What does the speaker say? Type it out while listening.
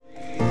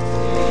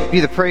Be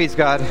the praise,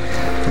 God.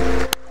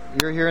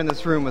 You're here in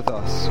this room with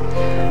us.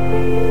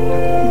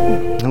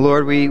 And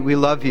Lord, we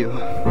love you.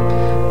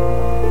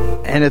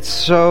 And it's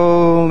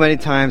so many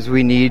times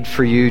we need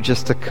for you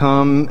just to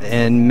come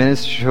and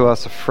minister to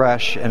us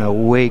afresh and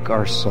awake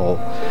our soul.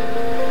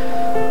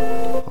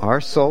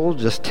 Our soul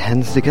just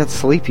tends to get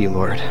sleepy,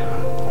 Lord.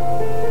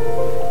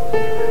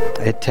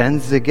 It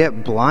tends to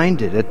get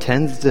blinded. It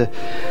tends to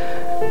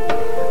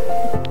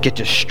get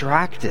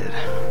distracted.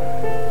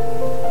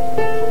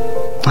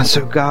 And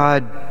so,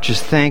 God,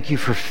 just thank you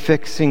for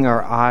fixing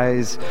our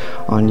eyes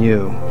on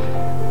you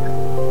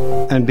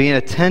and being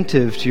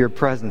attentive to your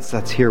presence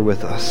that's here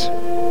with us.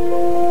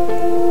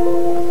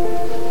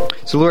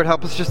 So, Lord,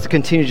 help us just to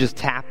continue to just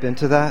tap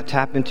into that,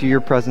 tap into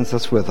your presence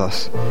that's with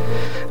us,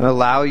 and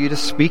allow you to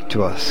speak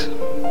to us.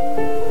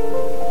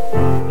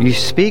 You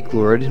speak,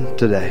 Lord,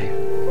 today.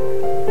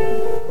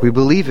 We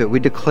believe it. We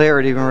declare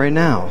it even right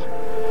now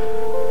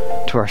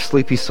to our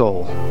sleepy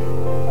soul.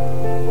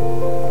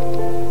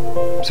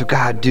 So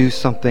God, do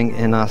something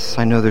in us.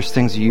 I know there's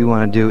things that you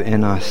want to do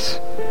in us.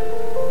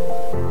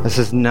 This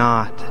is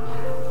not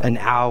an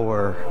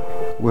hour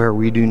where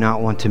we do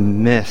not want to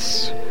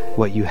miss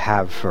what you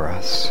have for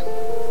us.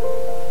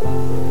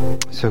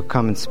 So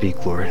come and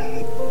speak, Lord.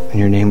 In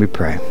your name we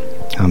pray.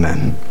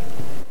 Amen.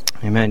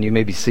 Amen. You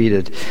may be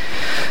seated.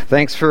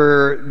 Thanks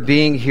for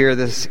being here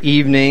this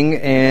evening,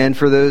 and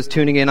for those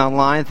tuning in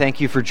online, thank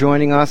you for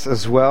joining us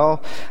as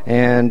well,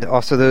 and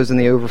also those in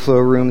the overflow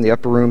room, the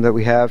upper room that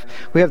we have.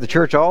 We have the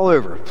church all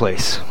over the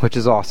place, which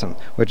is awesome,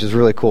 which is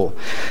really cool.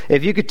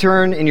 If you could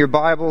turn in your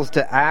Bibles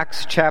to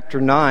Acts chapter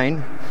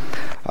 9,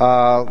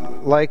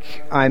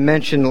 like I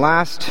mentioned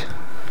last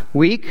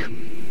week,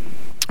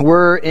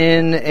 we're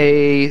in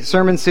a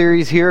sermon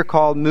series here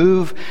called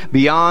Move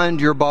Beyond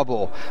Your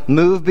Bubble.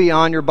 Move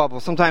beyond your bubble.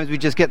 Sometimes we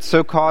just get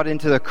so caught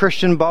into the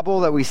Christian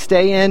bubble that we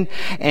stay in,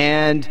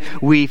 and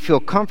we feel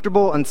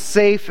comfortable and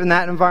safe in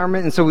that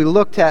environment. And so we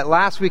looked at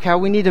last week how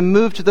we need to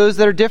move to those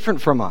that are different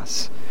from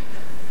us.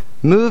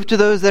 Move to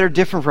those that are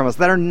different from us,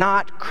 that are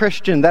not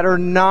Christian, that are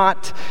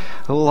not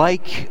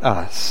like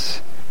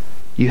us.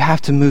 You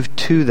have to move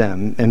to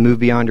them and move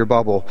beyond your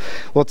bubble.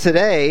 Well,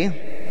 today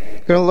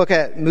we're going to look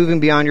at moving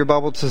beyond your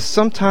bubble to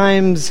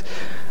sometimes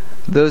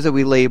those that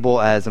we label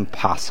as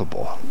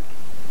impossible.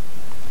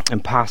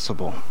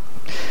 Impossible.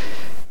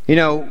 You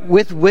know,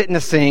 with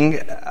witnessing,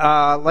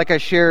 like I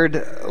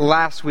shared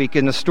last week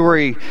in the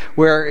story,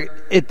 where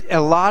a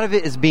lot of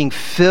it is being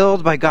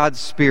filled by God's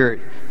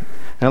Spirit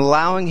and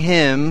allowing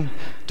Him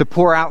to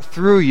pour out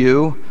through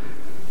you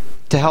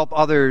to help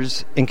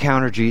others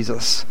encounter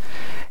Jesus.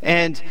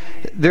 And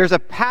there's a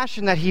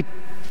passion that He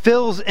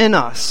fills in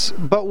us.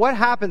 But what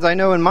happens, I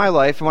know in my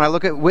life, when I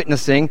look at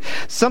witnessing,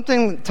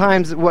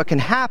 sometimes what can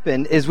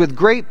happen is with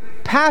great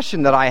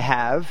passion that I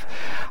have,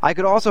 I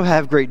could also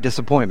have great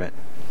disappointment.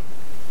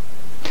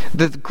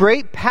 The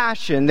great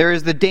passion, there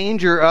is the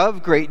danger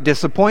of great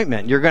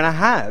disappointment you're going to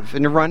have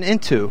and to run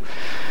into.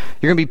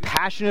 You're going to be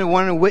passionate and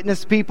want to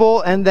witness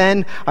people, and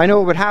then I know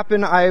what would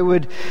happen. I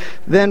would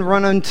then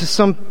run into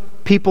some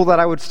people that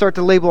I would start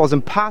to label as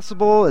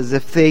impossible, as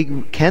if they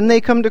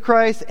come to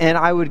Christ, and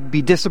I would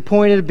be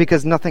disappointed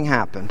because nothing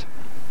happened.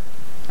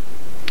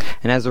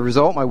 And as a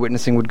result, my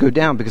witnessing would go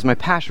down because my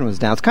passion was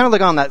down. It's kind of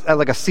like on that,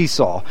 like a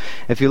seesaw.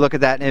 If you look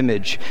at that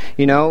image,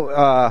 you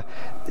know,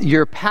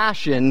 your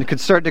passion could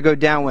start to go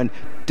down when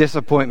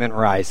disappointment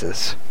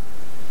rises.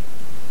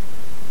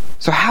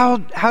 So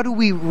how do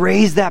we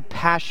raise that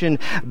passion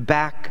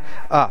back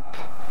up?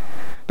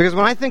 Because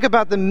when I think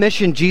about the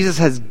mission Jesus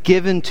has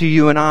given to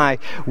you and I,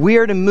 we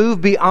are to move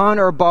beyond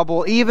our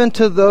bubble, even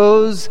to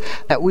those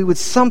that we would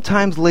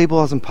sometimes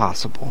label as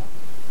impossible.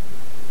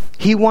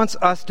 He wants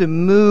us to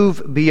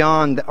move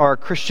beyond our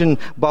Christian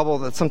bubble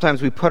that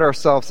sometimes we put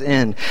ourselves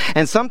in.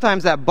 And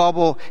sometimes that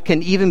bubble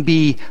can even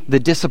be the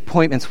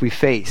disappointments we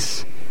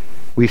face.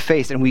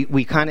 And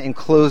we kind of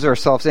enclose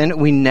ourselves in.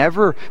 We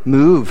never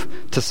move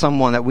to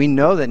someone that we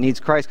know that needs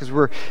Christ because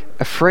we're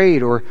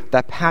afraid, or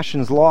that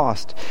passion's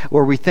lost,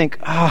 or we think,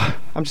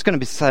 I'm just going to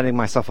be setting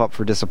myself up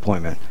for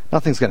disappointment.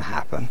 Nothing's going to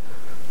happen.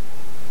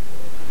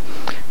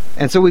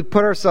 And so we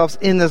put ourselves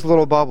in this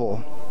little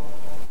bubble,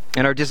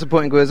 and our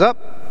disappointment goes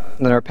up,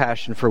 and then our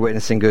passion for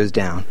witnessing goes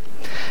down.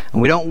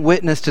 And we don't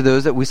witness to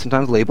those that we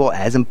sometimes label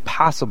as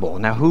impossible.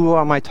 Now, who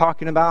am I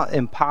talking about?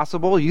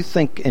 Impossible? You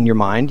think in your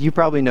mind, you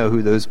probably know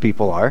who those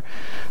people are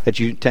that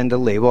you tend to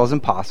label as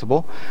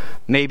impossible.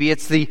 Maybe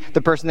it's the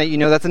person that you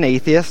know that's an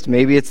atheist.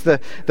 Maybe it's the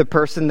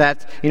person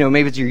that, you know,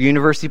 maybe it's your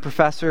university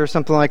professor or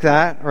something like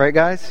that, right,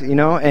 guys? You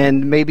know,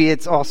 and maybe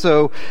it's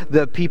also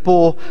the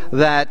people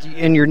that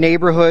in your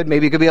neighborhood,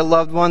 maybe it could be a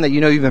loved one that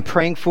you know you've been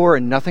praying for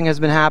and nothing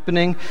has been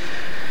happening.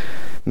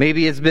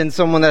 Maybe it's been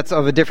someone that's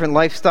of a different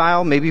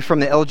lifestyle, maybe from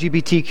the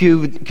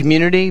LGBTQ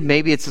community.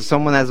 Maybe it's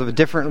someone that's of a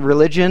different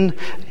religion,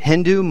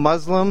 Hindu,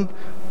 Muslim,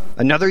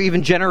 another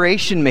even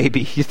generation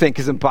maybe you think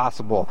is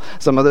impossible.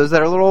 Some of those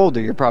that are a little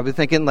older, you're probably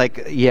thinking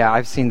like, yeah,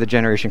 I've seen the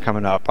generation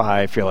coming up.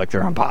 I feel like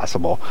they're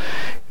impossible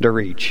to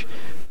reach.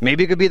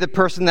 Maybe it could be the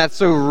person that's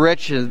so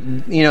rich, a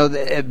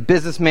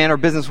businessman or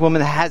businesswoman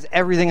that has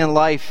everything in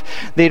life.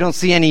 They don't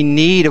see any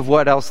need of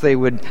what else they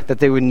would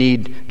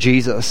need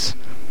Jesus.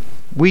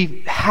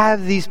 We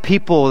have these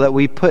people that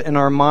we put in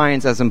our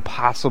minds as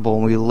impossible,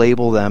 and we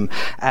label them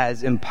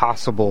as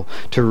impossible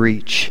to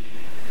reach.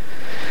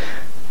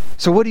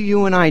 So what do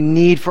you and I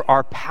need for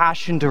our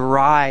passion to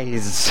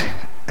rise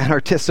and our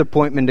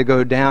disappointment to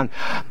go down?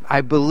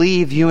 I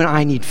believe you and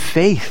I need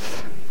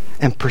faith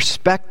and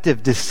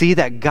perspective to see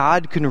that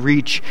God can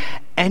reach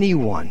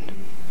anyone.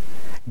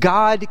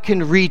 God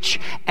can reach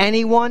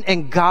anyone,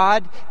 and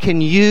God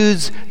can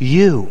use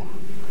you.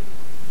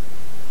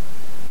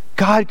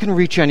 God can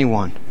reach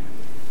anyone,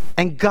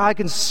 and God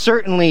can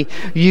certainly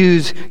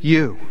use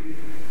you.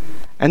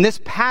 And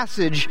this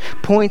passage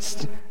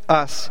points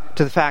us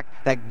to the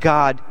fact that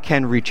God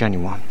can reach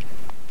anyone,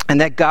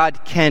 and that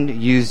God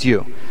can use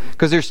you.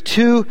 Because there's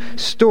two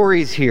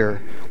stories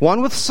here.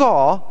 One with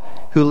Saul,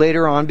 who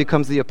later on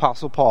becomes the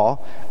Apostle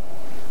Paul,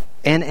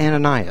 and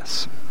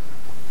Ananias.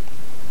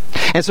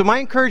 And so my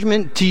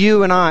encouragement to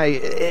you and I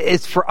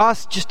is for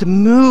us just to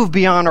move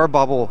beyond our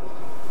bubble.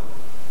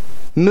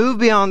 Move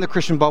beyond the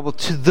Christian bubble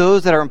to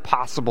those that are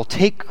impossible.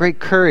 Take great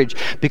courage,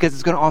 because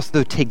it's going to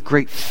also take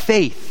great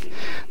faith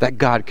that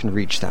God can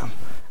reach them.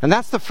 And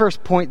that's the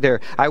first point there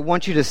I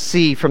want you to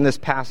see from this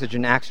passage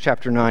in Acts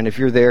chapter 9, if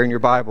you're there in your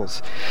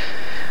Bibles.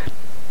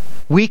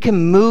 We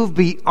can move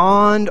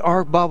beyond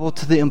our bubble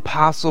to the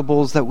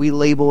impossibles that we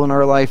label in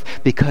our life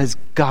because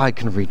God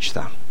can reach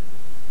them.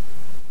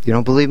 You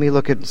don't believe me?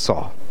 Look at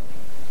Saul.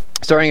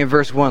 Starting in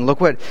verse 1, look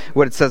what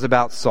it says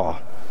about Saul.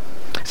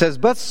 It says,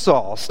 "But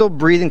Saul, still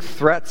breathing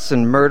threats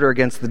and murder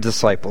against the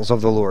disciples of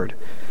the Lord,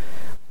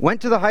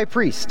 went to the high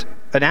priest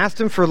and asked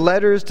him for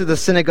letters to the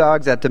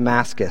synagogues at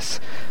Damascus,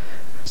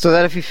 so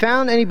that if he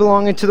found any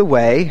belonging to the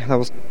way," that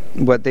was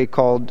what they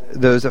called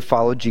those that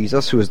followed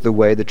Jesus, who is the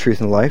way, the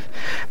truth, and life,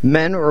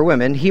 "men or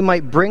women, he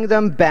might bring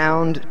them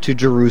bound to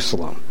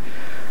Jerusalem."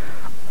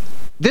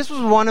 This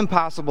was one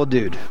impossible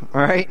dude,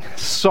 all right?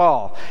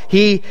 Saul.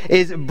 He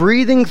is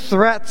breathing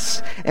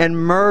threats and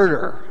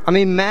murder. I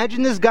mean,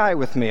 imagine this guy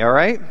with me, all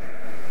right?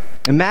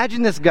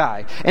 Imagine this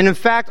guy. And in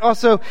fact,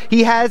 also,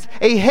 he has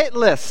a hit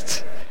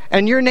list.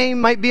 And your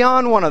name might be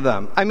on one of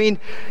them. I mean,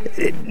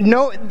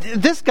 no,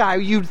 this guy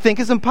you'd think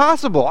is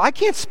impossible. I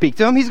can't speak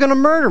to him. He's going to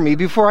murder me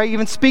before I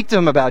even speak to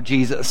him about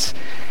Jesus.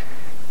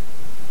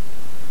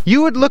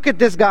 You would look at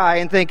this guy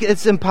and think,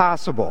 it's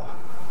impossible.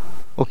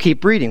 Well,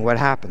 keep reading what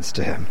happens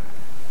to him.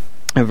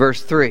 In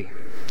verse 3,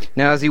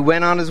 "Now as he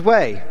went on his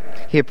way,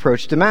 he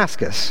approached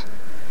Damascus.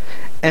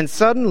 And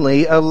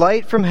suddenly a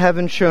light from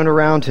heaven shone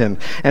around him.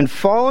 And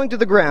falling to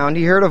the ground,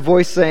 he heard a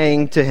voice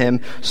saying to him,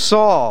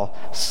 'Saul,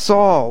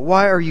 Saul,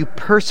 why are you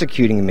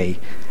persecuting me?'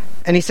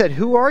 And he said,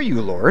 'Who are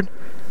you, Lord?'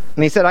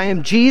 And he said, 'I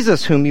am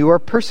Jesus whom you are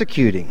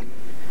persecuting.'"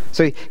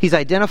 So he's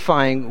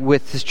identifying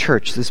with his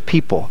church, this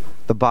people,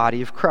 the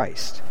body of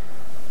Christ.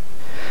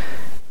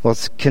 Well,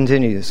 it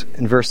continues.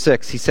 In verse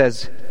 6, he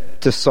says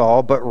to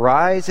Saul, "But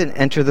rise and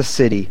enter the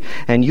city,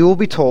 and you will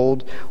be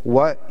told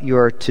what you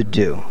are to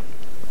do."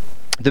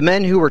 The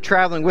men who were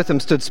traveling with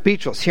him stood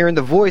speechless, hearing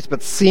the voice,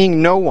 but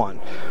seeing no one.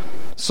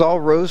 Saul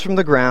rose from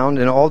the ground,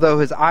 and although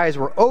his eyes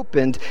were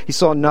opened, he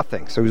saw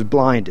nothing, so he was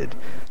blinded.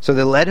 So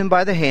they led him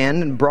by the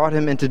hand and brought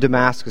him into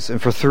Damascus,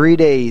 and for 3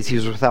 days he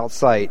was without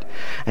sight,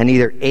 and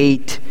neither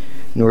ate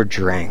nor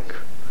drank.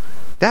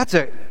 That's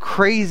a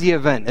crazy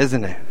event,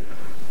 isn't it?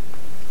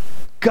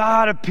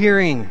 God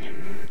appearing,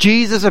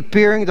 Jesus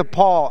appearing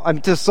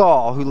to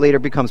Saul, who later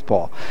becomes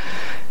Paul,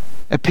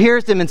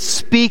 appears to him and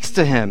speaks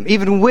to him,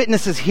 even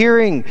witnesses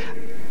hearing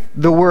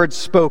the words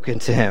spoken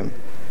to him.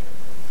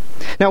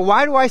 Now,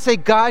 why do I say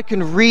God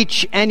can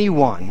reach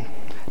anyone?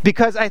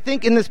 Because I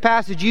think in this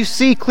passage you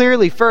see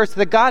clearly first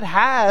that God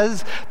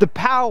has the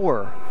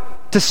power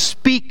to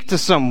speak to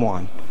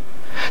someone,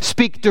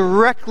 speak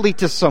directly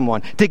to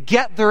someone, to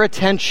get their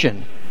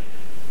attention.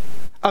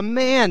 A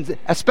man,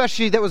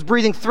 especially that was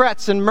breathing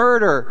threats and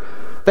murder,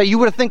 that you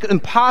would think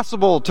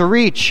impossible to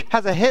reach,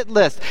 has a hit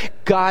list.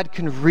 God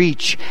can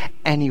reach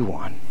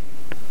anyone.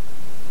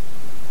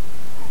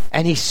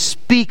 And he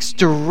speaks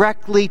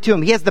directly to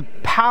him. He has the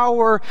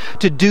power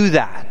to do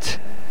that.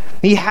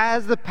 He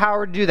has the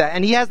power to do that.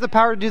 And he has the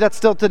power to do that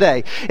still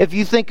today. If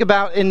you think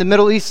about in the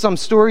Middle East, some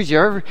stories, you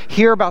ever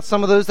hear about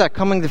some of those that are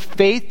coming to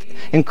faith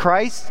in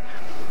Christ?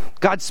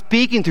 God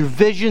speaking through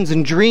visions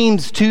and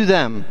dreams to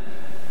them.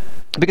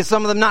 Because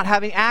some of them not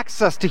having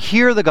access to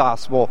hear the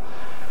gospel.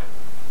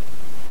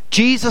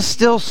 Jesus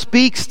still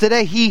speaks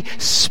today. He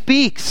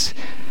speaks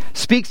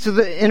to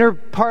the inner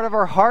part of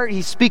our heart.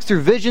 He speaks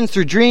through visions,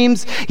 through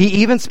dreams. He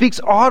even speaks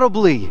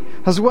audibly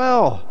as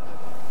well.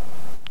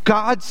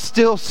 God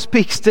still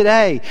speaks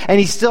today, and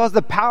he still has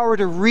the power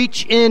to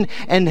reach in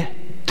and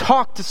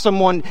talk to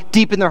someone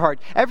deep in their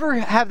heart. Ever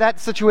have that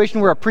situation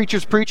where a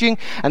preacher's preaching,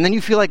 and then you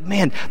feel like,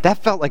 man,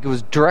 that felt like it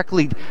was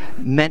directly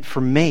meant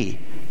for me?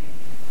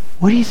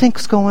 What do you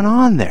think's going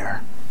on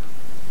there?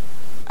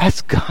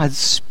 That's God's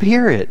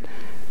Spirit.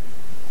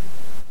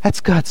 That's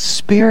God's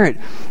Spirit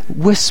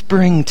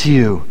whispering to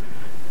you.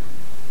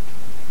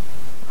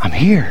 I'm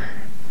here.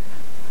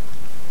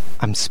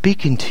 I'm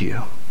speaking to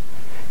you.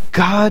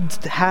 God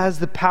has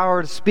the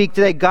power to speak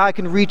today. God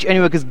can reach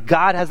anyone because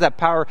God has that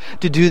power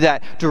to do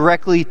that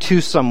directly to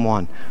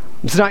someone.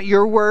 It's not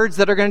your words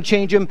that are going to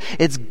change them.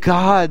 It's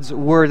God's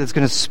word that's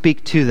going to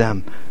speak to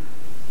them.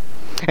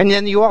 And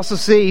then you also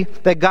see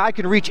that God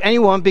can reach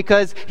anyone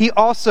because he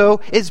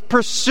also is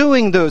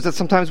pursuing those that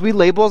sometimes we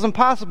label as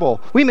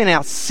impossible. We may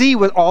not see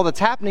what all that's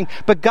happening,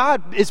 but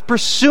God is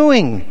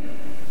pursuing.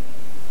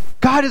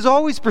 God is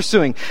always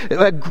pursuing.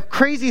 A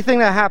crazy thing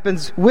that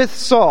happens with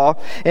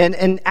Saul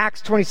in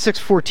Acts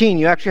 26:14,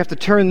 you actually have to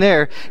turn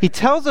there. He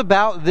tells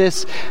about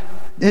this,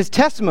 his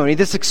testimony,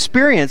 this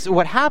experience,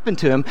 what happened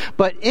to him,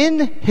 but in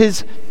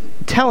his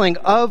telling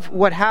of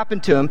what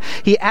happened to him,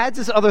 he adds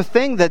this other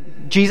thing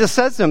that Jesus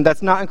says to him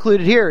that's not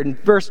included here. In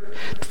verse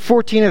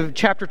 14 of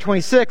chapter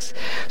 26,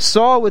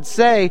 Saul would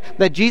say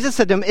that Jesus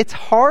said to him, "It's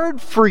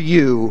hard for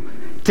you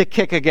to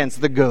kick against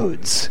the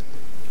goads."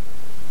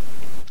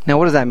 Now,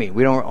 what does that mean?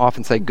 We don't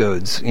often say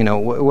goads.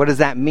 What does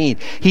that mean?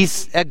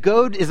 A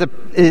goad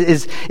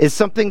is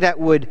something that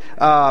would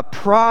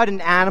prod an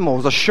animal. It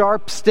was a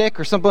sharp stick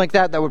or something like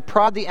that would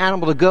prod the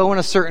animal to go in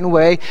a certain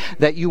way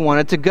that you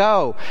want it to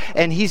go.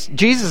 And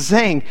Jesus is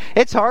saying,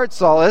 it's hard,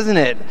 Saul, isn't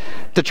it,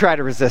 to try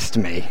to resist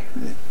me?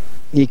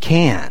 You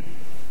can't.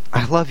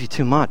 I love you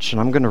too much,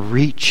 and I'm going to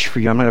reach for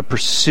you. I'm going to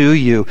pursue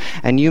you.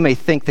 And you may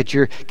think that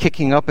you're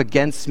kicking up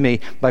against me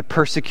by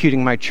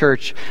persecuting my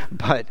church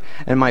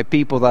and my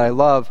people that I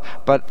love,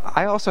 but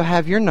I also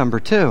have your number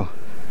too.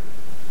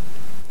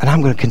 And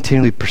I'm going to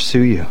continually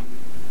pursue you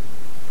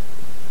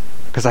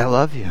because I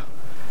love you.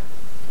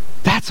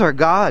 That's our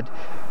God.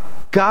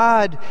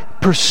 God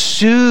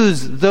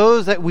pursues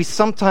those that we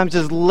sometimes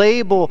just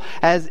label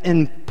as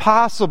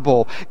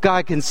impossible.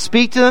 God can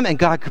speak to them and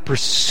God can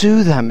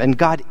pursue them, and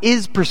God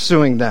is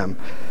pursuing them.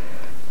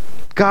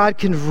 God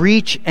can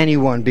reach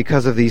anyone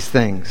because of these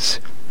things.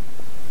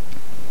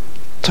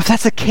 So if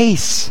that's the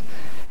case,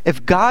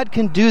 if God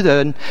can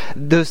do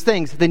those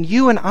things, then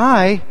you and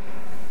I,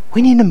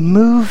 we need to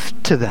move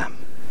to them,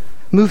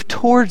 move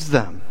towards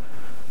them,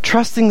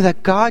 trusting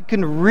that God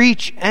can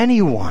reach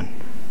anyone.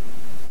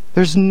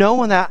 There's no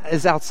one that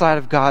is outside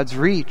of God's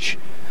reach.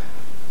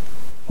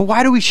 Well,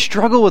 why do we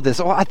struggle with this?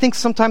 Well, I think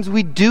sometimes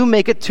we do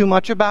make it too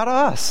much about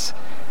us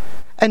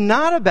and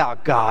not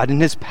about God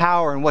and his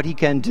power and what he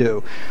can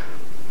do.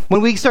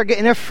 When we start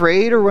getting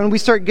afraid, or when we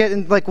start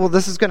getting like, well,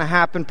 this is going to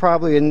happen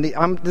probably, and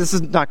this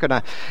is not going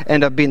to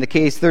end up being the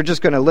case. They're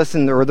just going to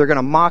listen, or they're going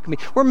to mock me.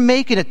 We're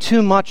making it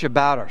too much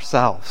about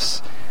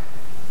ourselves.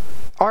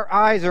 Our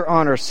eyes are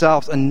on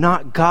ourselves and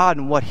not God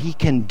and what he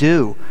can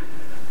do,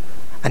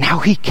 and how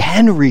he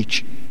can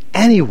reach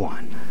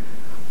anyone.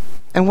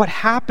 And what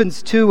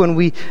happens too when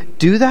we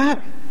do that?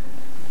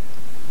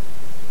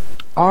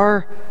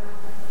 Our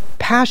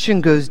passion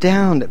goes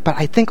down, but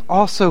I think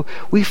also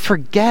we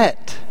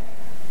forget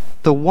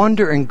the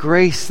wonder and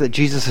grace that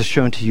Jesus has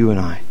shown to you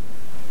and I.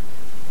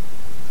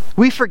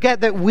 We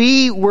forget that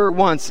we were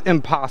once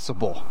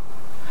impossible,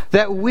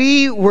 that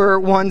we were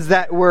ones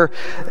that were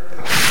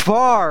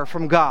far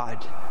from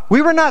God.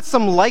 We were not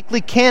some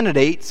likely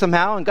candidate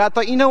somehow, and God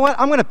thought, you know what,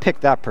 I'm going to pick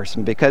that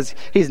person because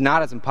he's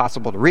not as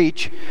impossible to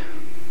reach.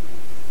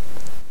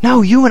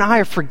 No, you and I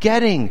are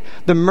forgetting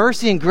the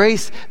mercy and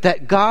grace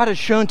that God has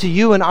shown to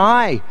you and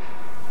I.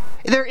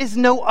 There is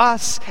no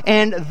us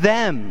and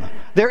them.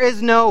 There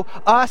is no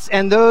us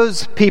and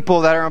those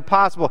people that are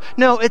impossible.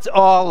 No, it's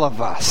all of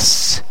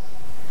us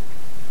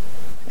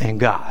and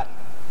God.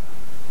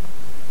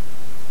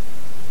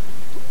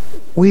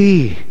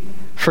 We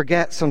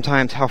forget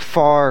sometimes how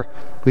far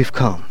we've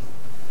come.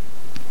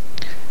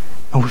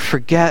 And we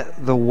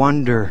forget the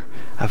wonder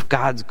of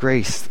God's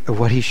grace, of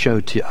what he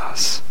showed to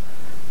us,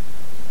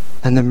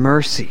 and the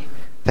mercy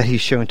that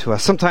he's shown to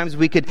us. Sometimes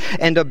we could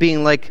end up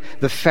being like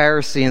the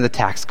Pharisee and the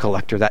tax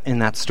collector that in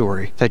that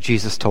story that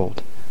Jesus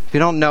told. If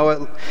you don't know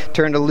it,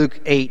 turn to Luke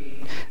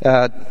 18,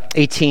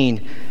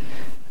 and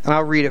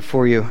I'll read it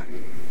for you.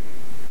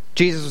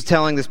 Jesus was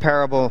telling this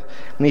parable,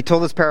 and he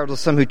told this parable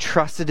to some who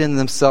trusted in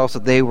themselves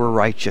that they were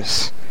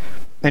righteous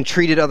and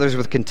treated others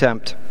with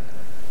contempt.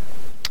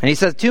 And he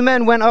says, 2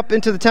 men went up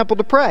into the temple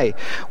to pray,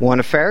 one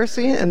a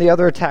Pharisee and the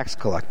other a tax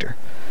collector.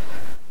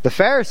 The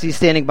Pharisee,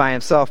 standing by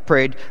himself,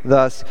 prayed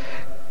thus,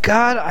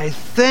 God, I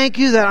thank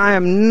you that I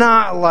am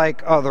not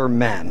like other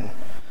men,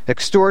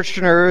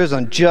 extortioners,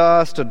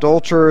 unjust,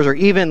 adulterers, or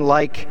even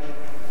like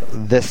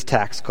this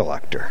tax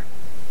collector.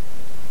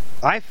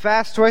 I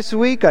fast twice a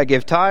week, I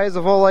give tithes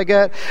of all I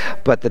get,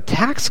 but the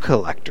tax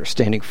collector,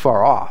 standing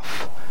far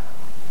off,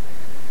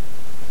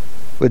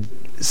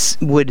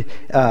 would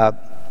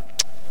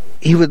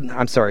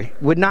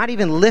not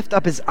even lift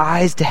up his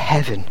eyes to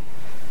heaven,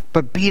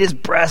 but beat his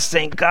breast,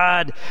 saying,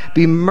 God,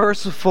 be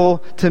merciful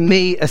to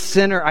me, a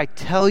sinner. I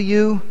tell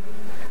you,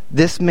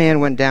 this man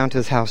went down to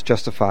his house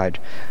justified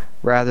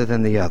rather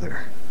than the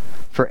other.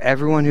 For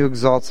everyone who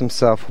exalts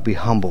himself will be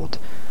humbled,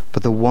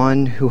 but the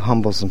one who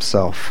humbles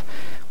himself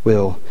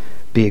will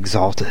be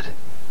exalted.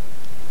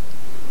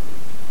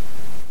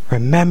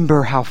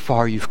 Remember how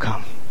far you've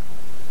come.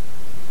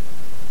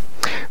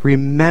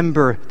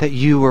 Remember that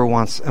you were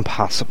once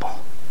impossible.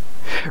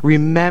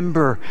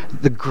 Remember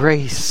the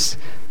grace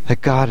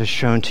that God has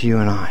shown to you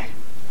and I.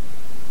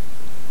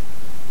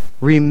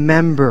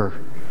 Remember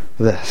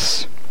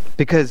this,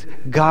 because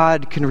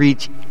God can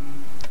reach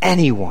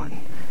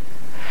anyone,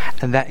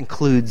 and that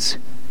includes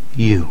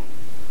you.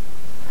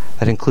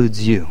 That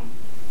includes you.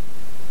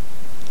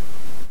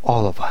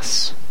 All of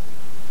us.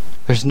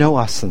 There's no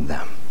us in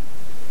them.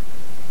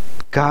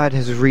 God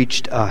has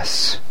reached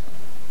us.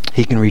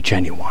 He can reach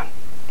anyone.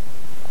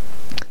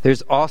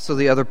 There's also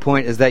the other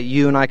point, is that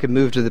you and I can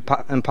move to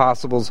the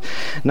impossibles,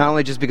 not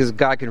only just because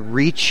God can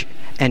reach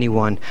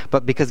anyone,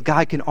 but because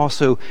God can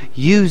also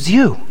use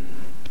you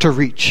to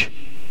reach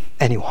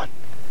anyone.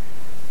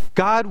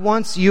 God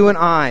wants you and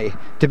I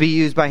to be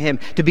used by Him,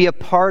 to be a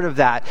part of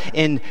that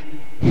in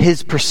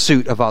His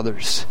pursuit of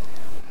others.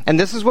 And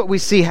this is what we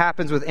see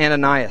happens with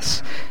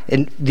Ananias,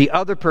 and the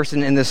other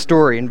person in this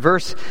story. In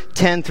verse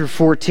 10 through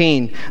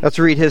 14, let's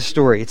read his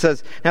story. It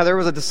says, "Now there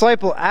was a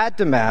disciple at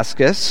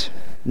Damascus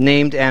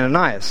named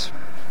Ananias.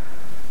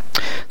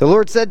 The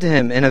Lord said to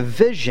him in a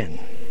vision,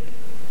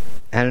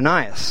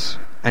 'Ananias.'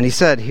 And he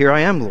said, 'Here I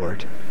am,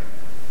 Lord.'"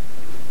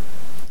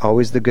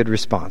 Always the good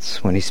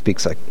response when he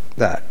speaks like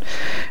that.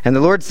 "And the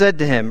Lord said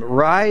to him,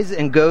 'Rise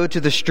and go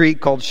to the street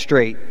called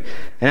Straight,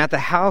 and at the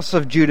house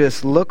of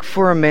Judas look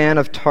for a man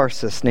of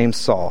Tarsus named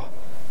Saul.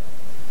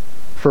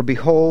 For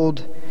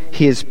behold,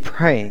 he is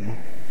praying,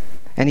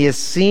 and he has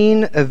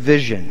seen a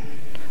vision,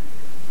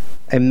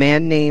 a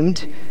man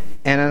named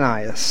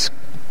Ananias.'"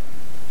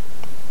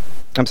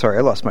 I'm sorry,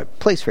 I lost my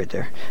place right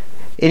there.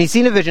 "And he's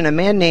seen a vision, a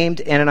man named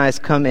Ananias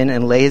come in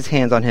and lay his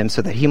hands on him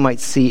so that he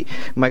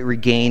might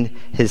regain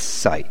his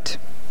sight.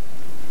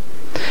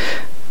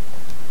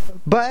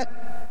 But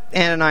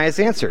Ananias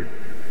answered,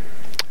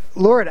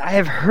 'Lord, I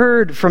have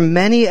heard from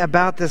many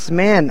about this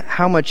man,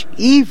 how much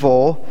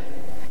evil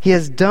he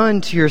has done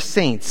to your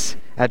saints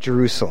at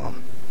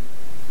Jerusalem.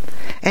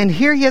 And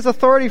here he has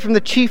authority from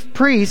the chief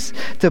priests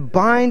to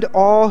bind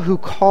all who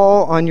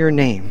call on your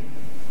name.'"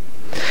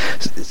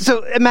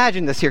 So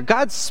imagine this here.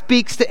 God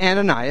speaks to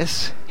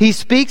Ananias. He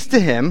speaks to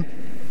him,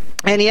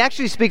 and he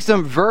actually speaks to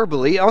him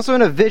verbally, also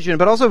in a vision,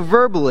 but also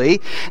verbally.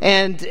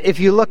 And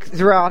if you look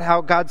throughout how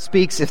God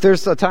speaks, if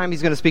there's a time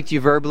he's going to speak to you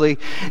verbally,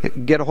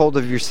 get a hold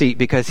of your seat,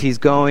 because he's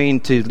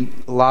going to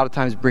a lot of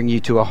times bring you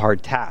to a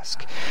hard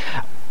task.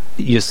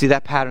 You see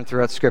that pattern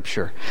throughout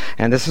Scripture.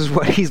 And this is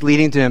what he's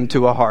leading to him,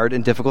 to a hard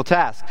and difficult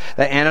task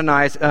that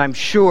Ananias, I'm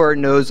sure,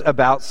 knows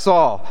about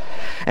Saul.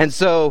 And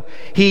so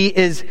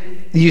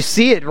you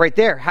see it right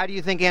there. How do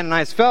you think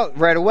Ananias felt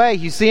right away?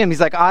 You see him,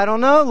 he's like, "I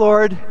don't know,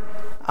 Lord.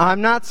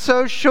 I'm not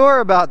so sure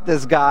about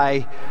this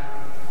guy."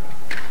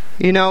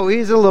 You know,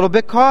 he's a little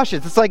bit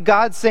cautious. It's like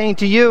God saying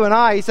to you and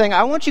I, he's saying,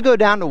 "I want you to go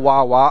down to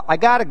Wawa. I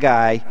got a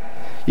guy.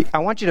 I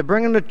want you to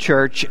bring him to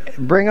church,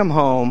 bring him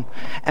home.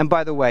 And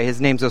by the way, his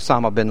name's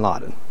Osama bin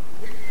Laden."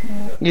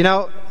 You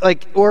know,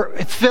 or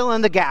fill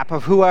in the gap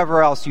of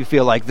whoever else you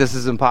feel like this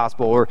is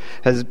impossible or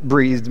has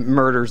breathed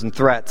murders and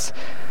threats.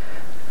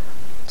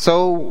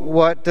 So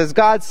what does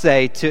God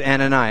say to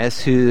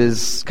Ananias, who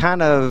is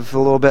kind of a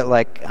little bit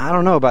like, "I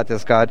don't know about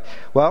this, God"?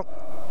 Well,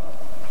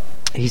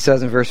 he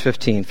says in verse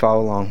 15,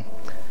 follow along.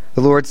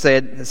 "The Lord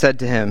said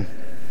to him,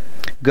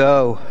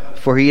 'Go,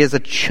 for he is a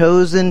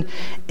chosen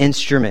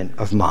instrument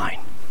of mine.'"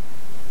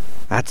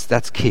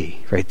 That's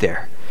key right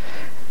there.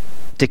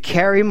 "To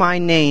carry my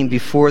name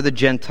before the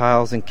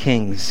Gentiles and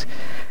kings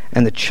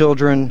and the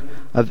children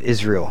of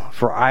Israel.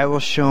 For I will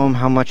show him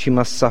how much he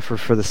must suffer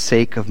for the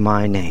sake of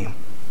my name."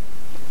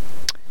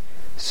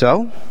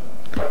 So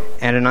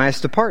Ananias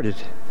departed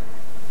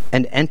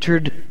and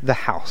entered the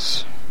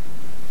house.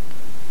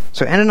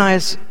 So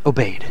Ananias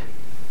obeyed.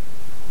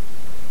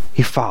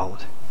 He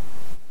followed.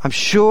 I'm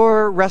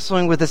sure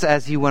wrestling with this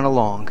as he went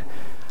along.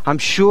 I'm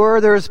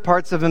sure there's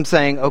parts of him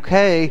saying,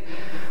 "Okay,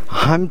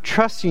 I'm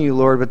trusting you,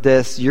 Lord, with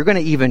this. You're going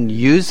to even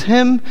use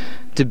him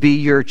to be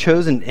your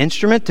chosen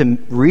instrument to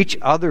reach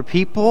other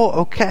people?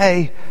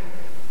 Okay."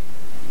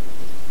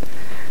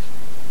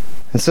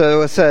 And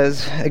so it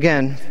says,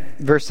 again,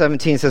 verse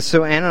 17 says,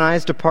 "So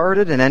Ananias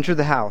departed and entered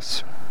the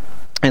house.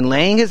 And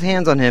laying his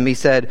hands on him, he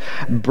said,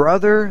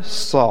 'Brother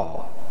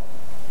Saul.'"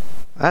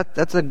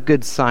 That's a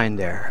good sign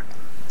there.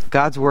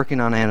 God's working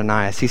on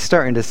Ananias. He's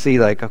starting to see,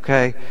 like,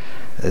 okay,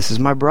 this is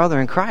my brother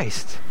in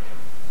Christ.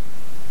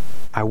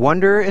 I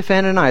wonder if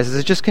Ananias, this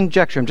is just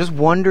conjecture, I'm just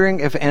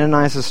wondering if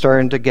Ananias is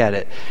starting to get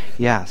it.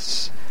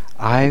 Yes,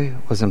 I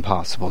was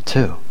impossible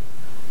too.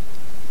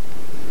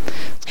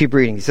 Let's keep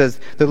reading. He says,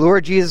 "The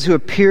Lord Jesus, who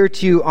appeared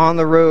to you on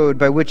the road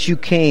by which you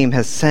came,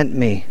 has sent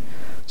me,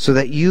 so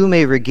that you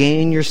may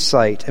regain your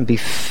sight and be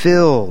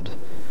filled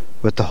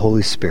with the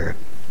Holy Spirit."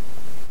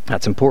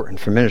 That's important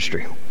for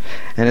ministry.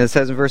 And it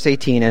says in verse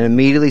 18, "And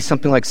immediately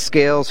something like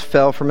scales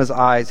fell from his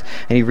eyes,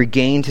 and he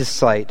regained his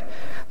sight.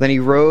 Then he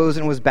rose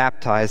and was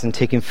baptized, and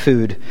taking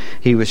food,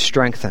 he was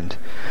strengthened."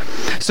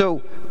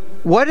 So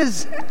what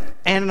does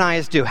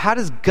Ananias do? How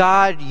does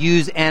God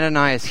use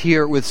Ananias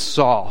here with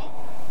Saul?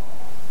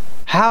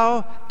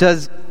 How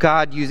does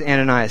God use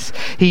Ananias?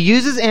 He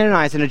uses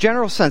Ananias in a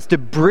general sense to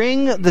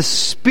bring the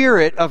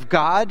Spirit of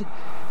God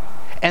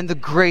and the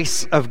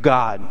grace of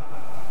God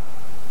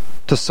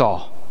to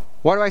Saul.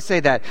 Why do I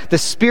say that? The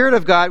Spirit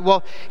of God,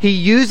 well, he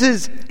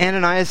uses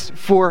Ananias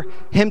for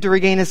him to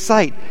regain his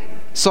sight.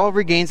 Saul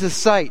regains his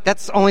sight.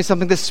 That's only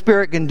something the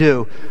Spirit can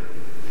do.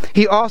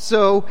 He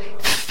also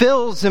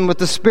fills him with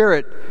the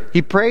Spirit.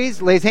 He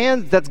prays, lays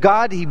hands, that's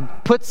God. He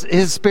puts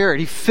his Spirit.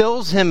 He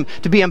fills him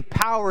to be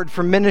empowered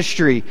for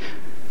ministry,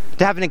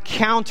 to have an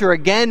encounter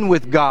again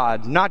with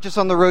God, not just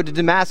on the road to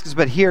Damascus,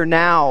 but here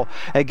now,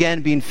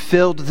 again being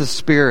filled with the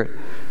Spirit.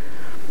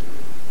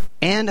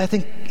 And I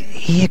think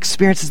he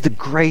experiences the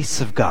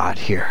grace of God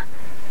here.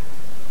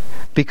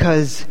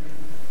 Because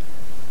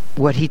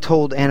what he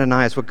told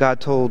Ananias, what God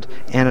told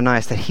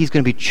Ananias, that he's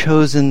going to be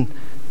chosen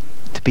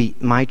to be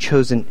my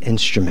chosen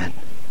instrument.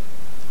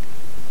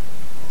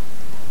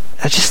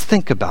 Now just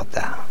think about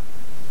that.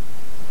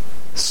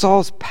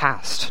 Saul's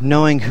past,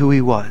 knowing who he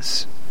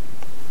was.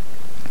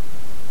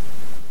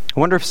 I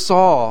wonder if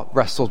Saul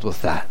wrestled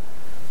with that.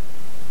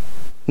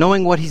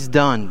 Knowing what he's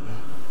done.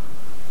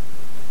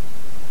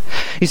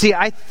 You see,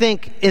 I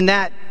think in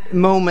that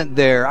moment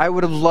there, I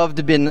would have loved to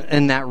have been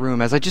in that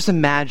room as I just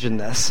imagine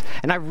this.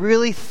 And I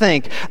really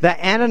think that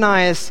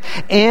Ananias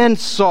and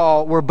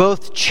Saul were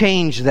both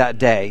changed that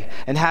day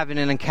and having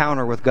an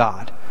encounter with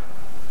God.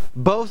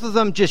 Both of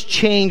them just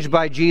changed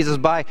by Jesus,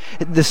 by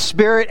the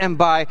Spirit and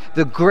by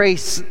the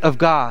grace of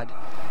God.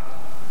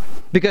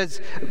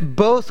 Because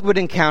both would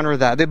encounter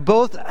that. They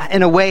both,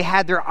 in a way,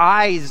 had their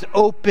eyes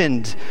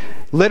opened,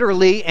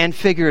 literally and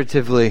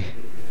figuratively.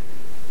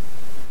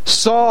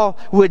 Saul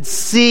would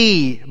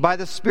see by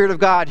the Spirit of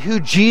God who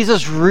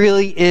Jesus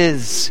really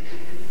is.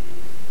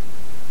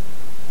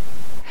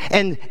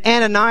 And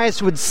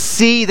Ananias would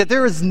see that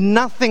there is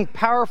nothing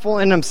powerful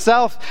in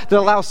himself that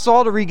allows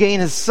Saul to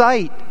regain his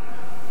sight.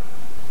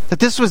 That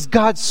this was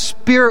God's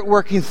Spirit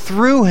working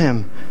through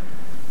him.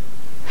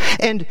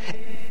 And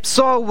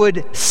Saul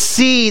would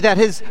see that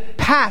his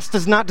past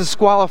does not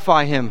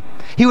disqualify him.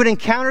 He would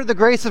encounter the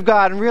grace of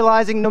God and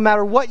realizing no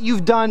matter what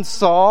you've done,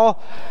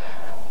 Saul,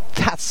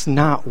 that's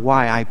not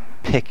why I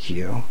pick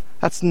you.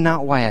 That's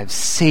not why I've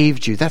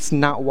saved you. That's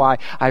not why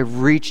I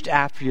reached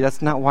after you.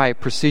 That's not why I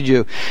pursued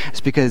you. It's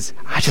because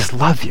I just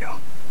love you.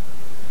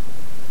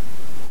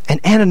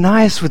 And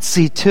Ananias would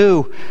see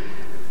too,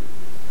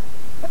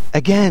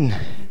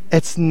 again,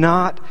 it's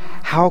not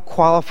how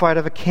qualified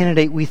of a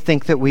candidate we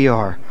think that we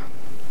are.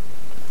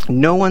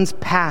 No one's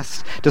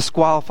past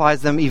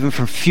disqualifies them even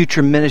from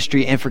future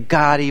ministry and for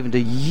God even to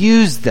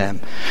use them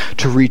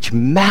to reach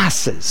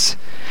masses.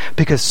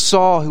 Because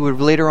Saul, who would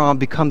later on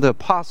become the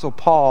Apostle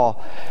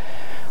Paul,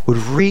 would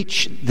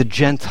reach the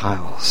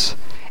Gentiles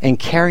and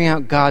carry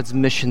out God's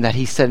mission that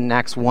he said in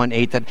Acts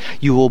 1:8, that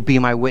you will be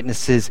my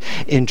witnesses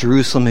in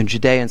Jerusalem and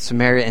Judea and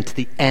Samaria and to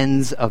the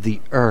ends of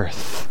the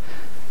earth.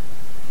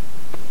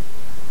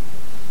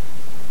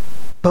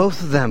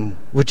 Both of them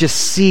would just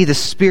see the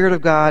Spirit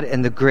of God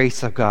and the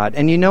grace of God.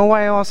 And you know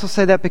why I also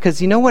say that?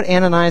 Because you know what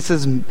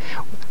Ananias'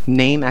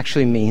 name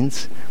actually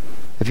means?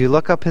 If you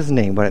look up his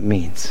name, what it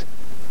means.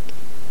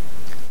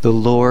 The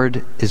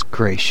Lord is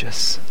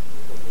gracious.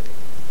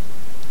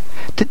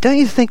 Don't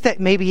you think that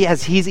maybe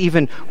as he's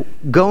even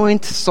going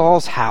to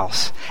Saul's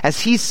house,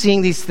 as he's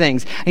seeing these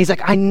things, and he's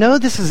like, I know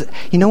this is,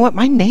 you know what,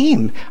 my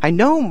name. I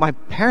know my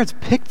parents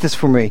picked this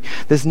for me,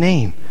 this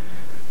name.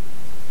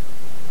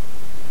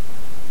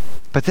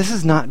 But this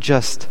is not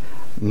just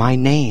my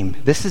name.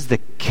 This is the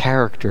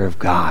character of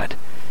God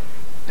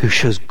who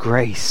shows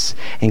grace,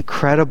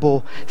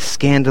 incredible,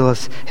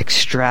 scandalous,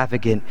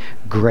 extravagant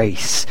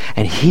grace.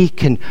 And he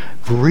can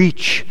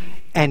reach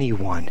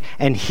anyone.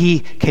 And he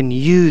can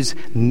use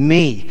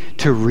me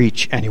to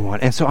reach anyone.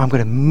 And so I'm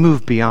going to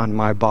move beyond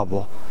my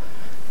bubble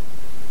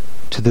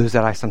to those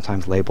that I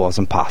sometimes label as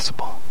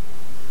impossible.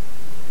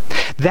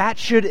 That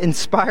should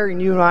inspire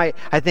in you and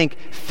I think,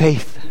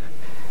 faith.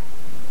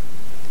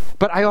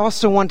 But I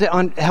also want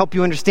to help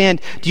you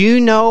understand, do you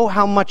know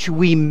how much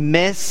we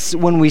miss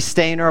when we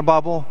stay in our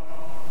bubble?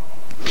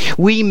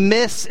 We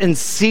miss in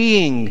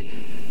seeing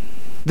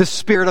the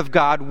Spirit of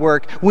God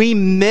work. We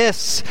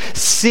miss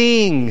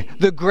seeing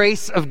the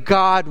grace of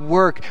God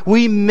work.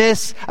 We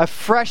miss a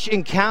fresh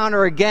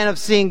encounter again of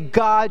seeing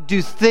God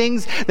do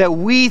things that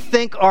we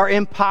think are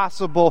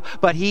impossible,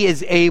 but He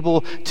is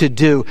able to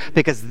do,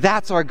 because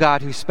that's our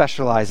God who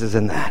specializes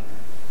in that.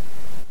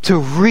 To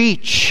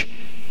reach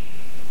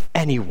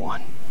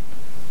anyone.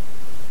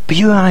 But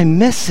you and I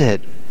miss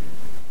it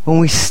when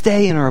we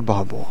stay in our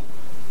bubble.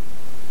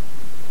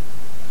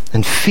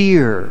 And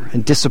fear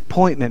and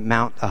disappointment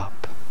mount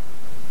up.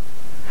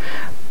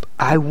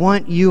 I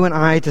want you and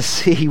I to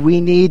see, we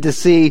need to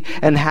see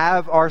and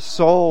have our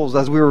souls,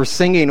 as we were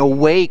singing,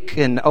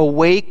 awaken,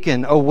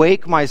 awaken,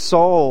 awake my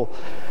soul.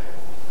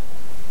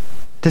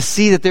 To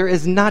see that there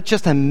is not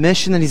just a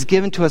mission that He's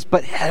given to us,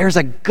 but there's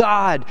a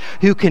God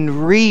who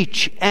can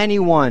reach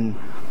anyone.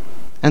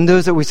 And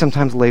those that we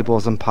sometimes label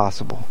as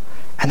impossible.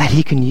 And that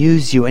He can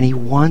use you, and He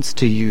wants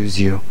to use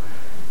you.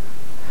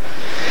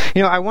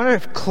 I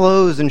want to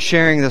close in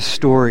sharing this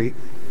story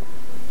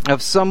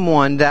of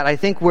someone that I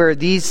think where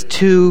these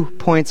 2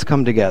 points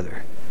come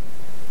together.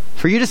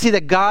 For you to see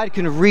that God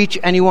can reach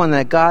anyone,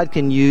 that God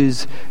can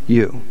use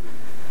you.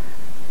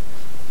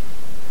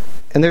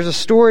 And there's a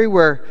story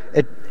where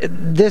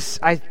this,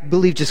 I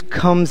believe, just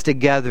comes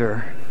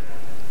together,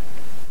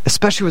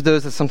 especially with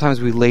those that sometimes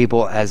we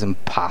label as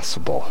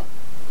impossible.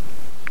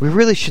 We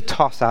really should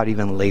toss out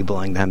even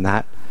labeling them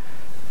that.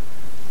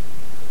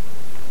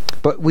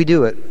 But we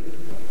do it.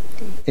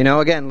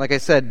 Again, like I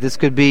said, this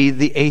could be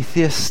the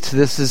atheist.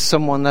 This is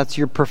someone that's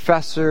your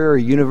professor or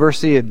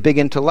university, a big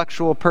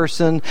intellectual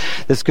person.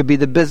 This could be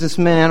the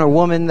businessman or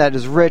woman that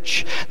is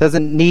rich,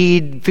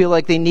 doesn't feel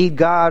like they need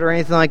God or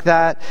anything like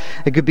that.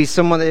 It could be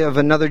someone of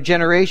another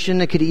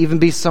generation. It could even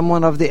be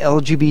someone of the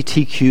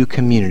LGBTQ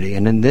community.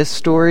 And in this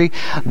story,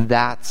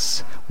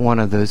 that's one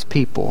of those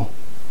people.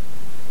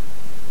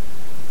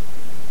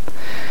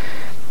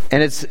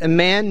 And it's a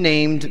man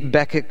named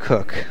Becket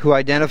Cook who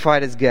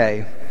identified as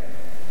gay.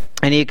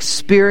 And he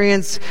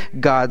experienced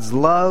God's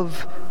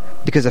love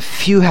because a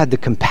few had the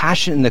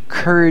compassion and the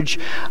courage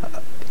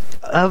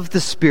of the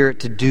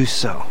Spirit to do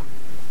so.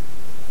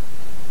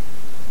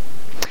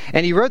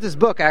 And he wrote this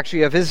book,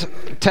 actually, of his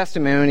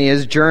testimony,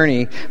 his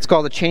journey. It's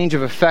called The Change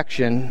of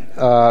Affection.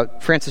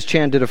 Francis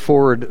Chan did a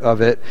foreword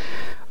of it.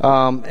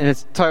 And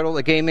it's titled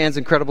A Gay Man's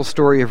Incredible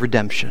Story of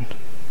Redemption.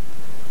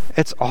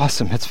 It's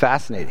awesome. It's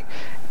fascinating.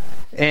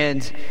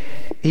 And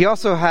he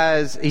also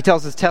he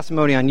tells his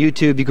testimony on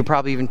YouTube. You could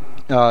probably even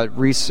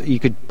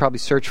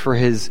search for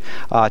his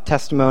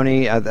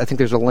testimony. I think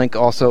there's a link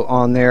also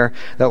on there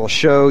that will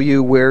show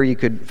you where you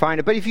could find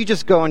it. But if you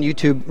just go on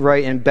YouTube,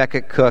 write in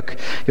Becket Cook,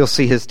 you'll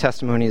see his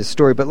testimony, his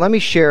story. But let me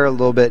share a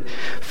little bit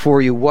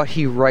for you what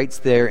he writes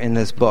there in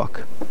this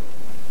book.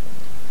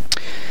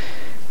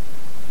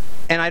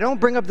 And I don't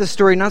bring up this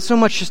story not so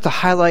much just to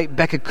highlight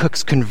Becket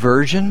Cook's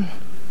conversion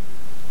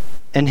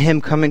and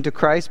him coming to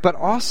Christ, but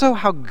also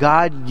how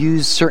God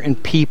used certain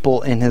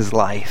people in his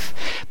life.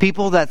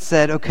 People that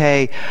said,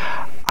 okay,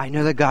 I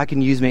know that God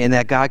can use me and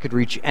that God could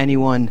reach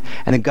anyone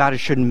and that God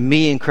has shown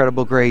me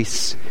incredible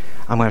grace.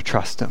 I'm going to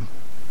trust him.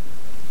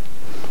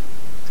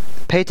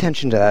 Pay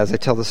attention to that as I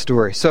tell the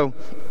story. So,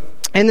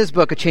 in this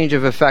book, A Change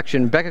of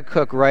Affection, Becket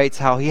Cook writes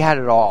how he had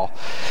it all.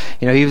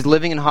 He was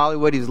living in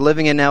Hollywood, he was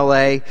living in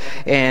L.A.,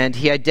 and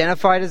he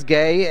identified as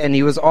gay, and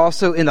he was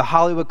also in the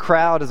Hollywood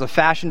crowd as a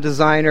fashion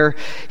designer.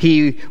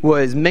 He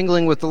was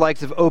mingling with the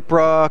likes of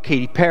Oprah,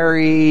 Katy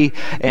Perry,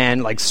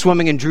 and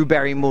swimming in Drew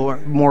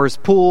Barrymore's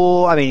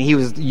pool. I mean, he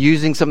was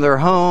using some of their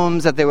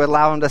homes that they would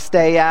allow him to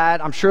stay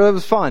at. I'm sure it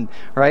was fun,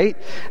 right?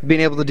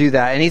 Being able to do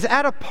that. And he's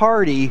at a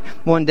party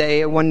one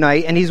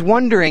night, and he's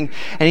wondering,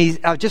 and he's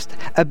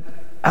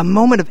a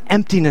moment of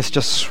emptiness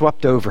just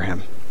swept over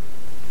him.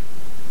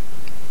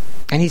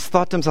 And he's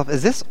thought to himself,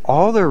 is this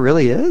all there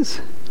really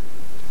is?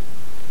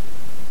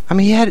 I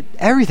mean, he had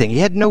everything. He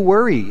had no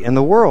worry in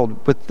the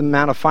world with the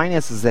amount of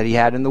finances that he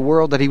had in the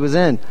world that he was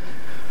in.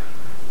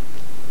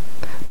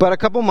 But a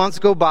couple months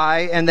go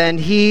by, and then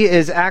he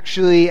is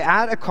actually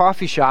at a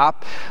coffee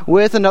shop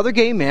with another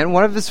gay man,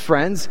 one of his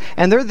friends,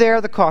 and they're there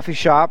at the coffee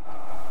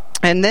shop,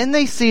 and then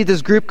they see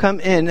this group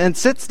come in and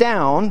sits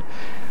down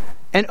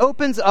and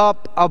opens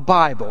up a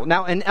Bible.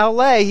 Now, in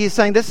L.A., he's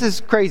saying this is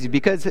crazy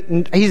because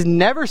he's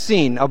never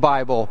seen a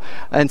Bible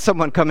and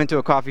someone come into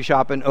a coffee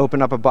shop and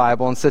open up a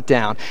Bible and sit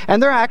down.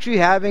 And they're actually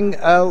having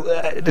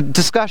a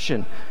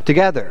discussion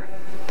together.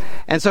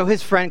 And so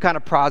his friend kind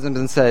of prods him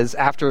and says,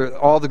 after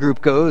all the group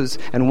goes,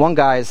 and one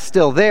guy is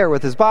still there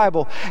with his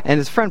Bible, and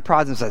his friend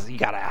prods him and says, you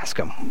got to ask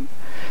him.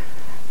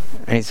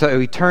 And so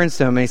he turns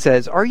to him and he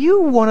says, are you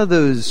one of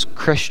those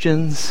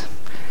Christians?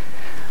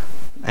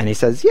 And he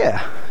says,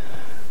 yeah.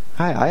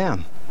 I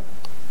am.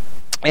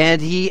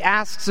 And he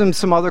asks him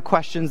some other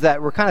questions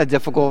that were kind of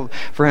difficult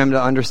for him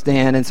to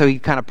understand, and so he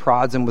kind of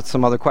prods him with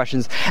some other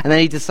questions, and then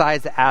he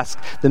decides to ask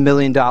the $1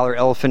 million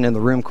elephant in the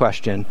room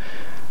question.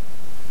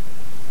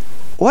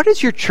 What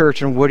is your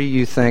church and what do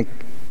you think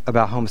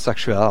about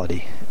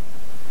homosexuality?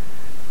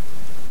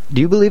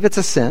 Do you believe it's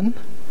a sin?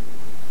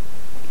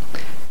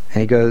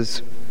 And he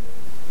goes,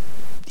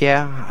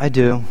 yeah, I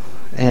do,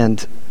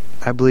 and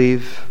I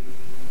believe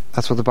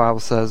that's what the Bible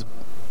says.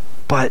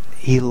 But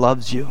he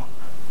loves you.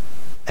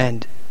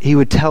 And he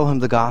would tell him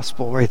the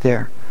gospel right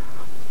there.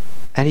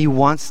 And he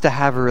wants to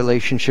have a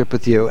relationship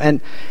with you.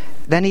 And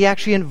then he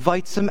actually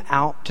invites him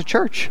out to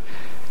church.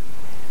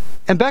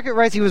 And Becket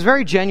writes he was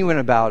very genuine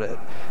about it.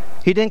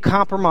 He didn't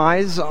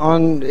compromise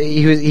on...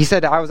 He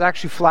said, I was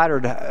actually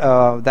flattered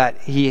that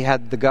he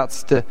had the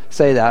guts to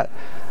say that.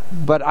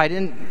 But I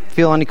didn't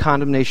feel any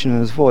condemnation in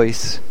his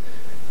voice.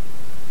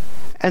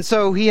 And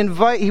so he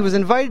was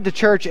invited to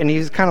church, and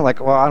he's kind of like,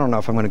 well, I don't know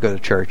if I'm going to go to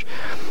church.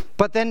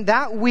 But then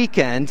that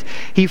weekend,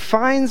 he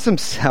finds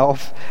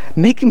himself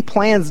making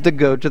plans to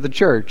go to the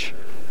church.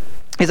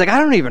 He's like, I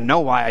don't even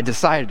know why I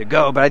decided to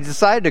go, but I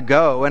decided to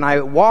go. And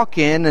I walk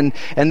in,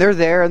 and they're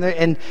there,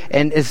 and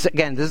it's,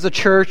 again, this is a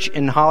church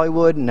in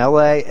Hollywood, in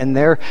L.A., and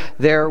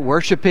they're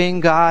worshiping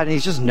God, and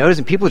he's just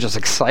noticing people are just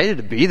excited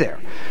to be there.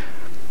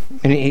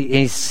 And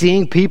he's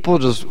seeing people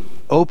just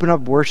open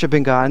up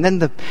worshiping God. And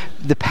then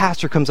the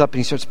pastor comes up and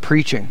he starts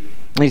preaching.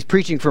 And he's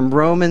preaching from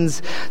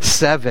Romans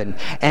 7.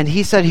 And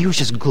he said he was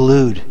just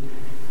glued.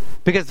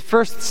 Because the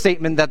first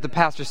statement that the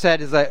pastor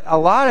said is that a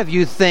lot of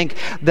you think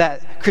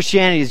that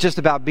Christianity is just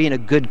about being a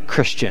good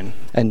Christian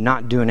and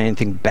not doing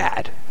anything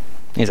bad.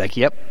 And he's like,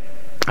 yep,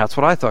 that's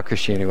what I thought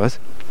Christianity was.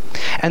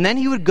 And then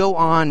he would go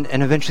on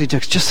and eventually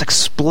just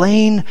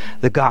explain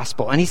the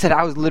gospel. And he said,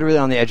 I was literally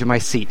on the edge of my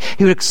seat.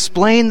 He would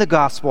explain the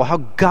gospel, how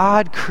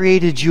God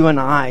created you and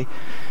I,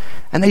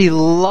 and that he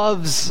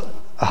loves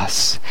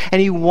us.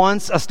 And he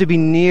wants us to be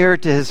near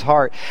to his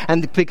heart.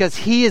 And because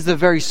he is the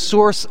very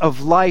source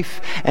of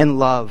life and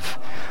love.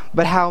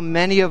 But how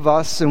many of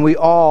us, and we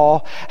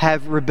all,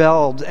 have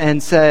rebelled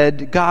and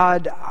said,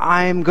 God,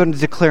 I'm going to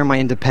declare my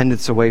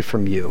independence away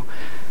from you.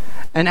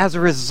 And as a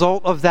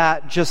result of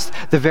that, just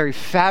the very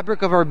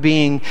fabric of our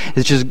being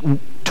is just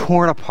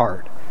torn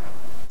apart.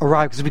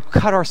 Right, because we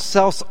cut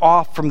ourselves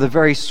off from the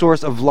very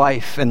source of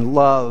life and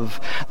love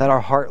that our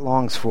heart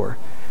longs for.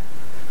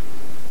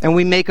 And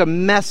we make a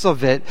mess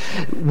of it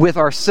with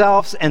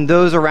ourselves and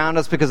those around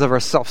us because of our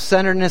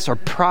self-centeredness, our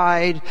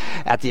pride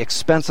at the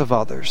expense of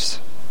others.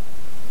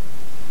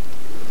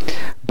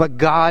 But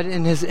God,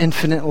 in his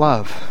infinite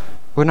love,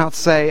 would not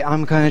say,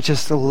 I'm going to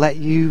just let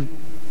you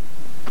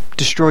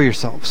destroy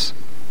yourselves.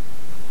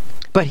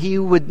 But he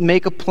would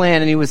make a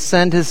plan and he would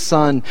send his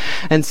son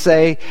and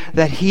say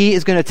that he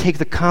is going to take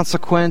the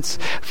consequence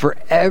for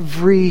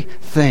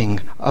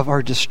everything of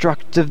our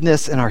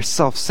destructiveness and our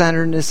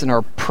self-centeredness and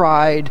our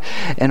pride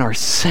and our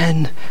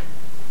sin.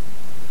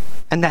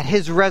 And that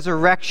his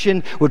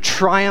resurrection would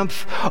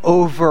triumph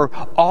over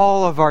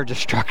all of our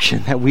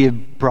destruction that we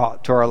have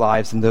brought to our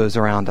lives and those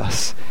around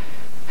us.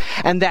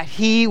 And that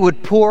he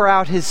would pour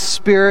out his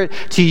Spirit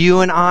to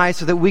you and I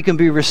so that we can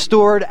be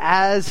restored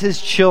as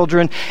his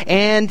children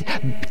and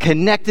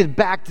connected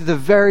back to the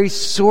very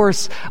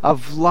source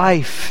of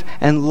life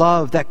and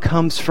love that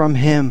comes from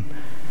him.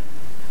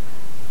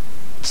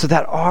 So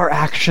that our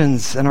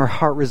actions and our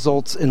heart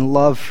results in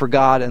love for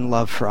God and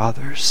love for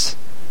others.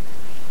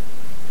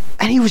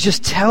 And he was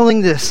just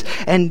telling this,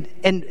 and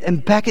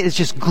Beckett is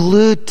just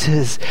glued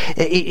to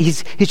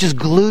he's just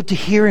glued to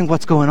hearing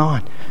what's going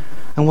on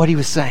and what he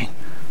was saying.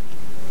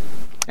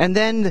 And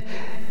then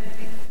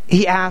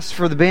he asked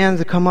for the band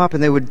to come up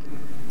and they would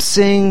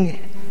sing,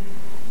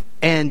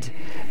 and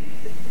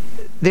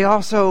they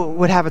also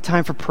would have a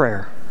time for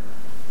prayer.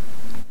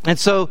 And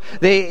so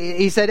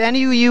he said,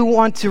 any of you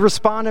want to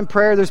respond in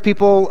prayer? There's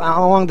people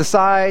along the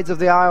sides of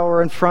the aisle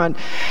or in front.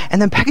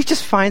 And then Beckett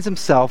just finds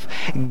himself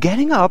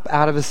getting up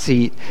out of his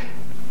seat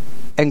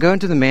and going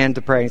to the man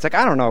to pray. He's like,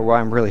 I don't know why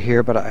I'm really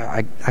here, but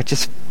I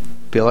just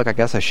feel like I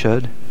guess I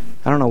should.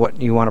 I don't know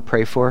what you want to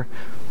pray for.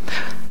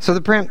 So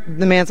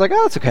the man's like,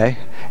 oh, it's okay.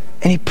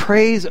 And he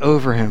prays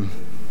over him,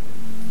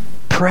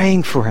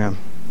 praying for him.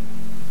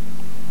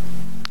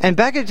 And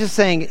Beckett just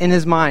saying in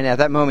his mind at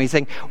that moment, he's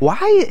saying,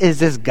 why is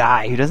this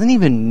guy who doesn't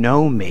even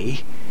know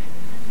me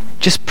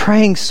just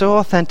praying so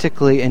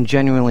authentically and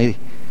genuinely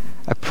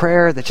a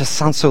prayer that just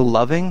sounds so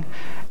loving,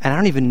 and I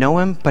don't even know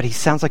him, but he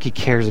sounds like he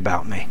cares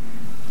about me.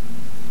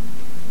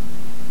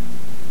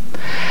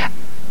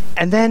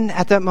 And then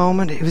at that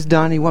moment, it was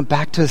done. He went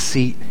back to his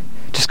seat,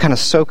 just kind of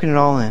soaking it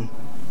all in.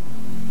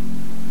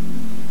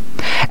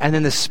 And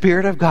then the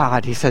Spirit of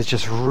God, he says,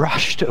 just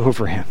rushed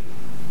over him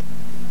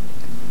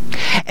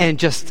and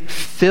just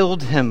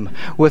filled him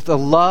with a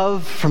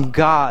love from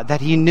God,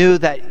 that he knew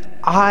that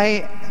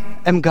I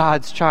am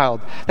God's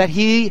child, that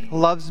he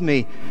loves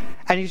me.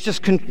 And he's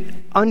just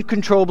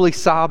uncontrollably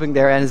sobbing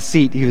there at his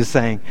seat, he was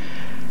saying.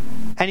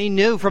 And he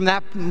knew from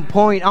that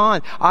point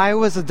on, I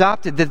was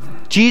adopted,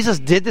 that Jesus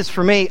did this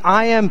for me.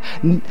 My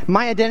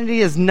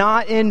identity is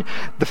not in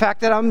the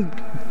fact that I'm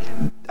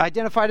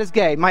identified as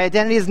gay. My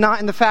identity is not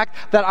in the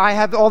fact that I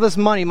have all this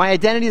money. My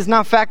identity is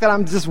not the fact that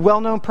I'm this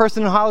well-known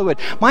person in Hollywood.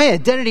 My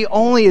identity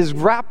only is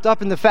wrapped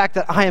up in the fact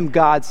that I am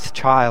God's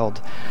child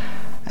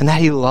and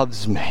that he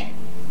loves me.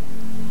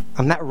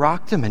 And that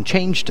rocked him and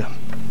changed him.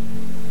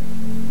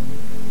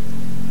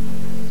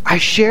 I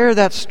share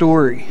that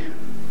story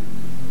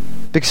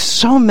because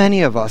so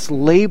many of us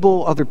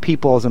label other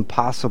people as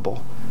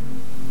impossible.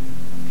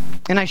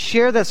 And I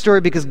share that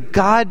story because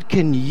God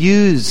can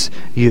use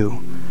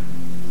you,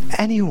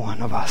 any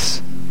one of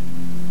us.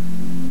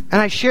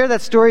 And I share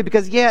that story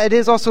because, it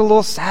is also a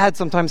little sad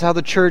sometimes how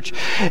the church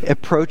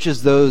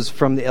approaches those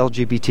from the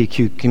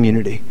LGBTQ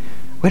community.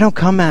 We don't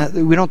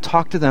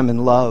talk to them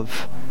in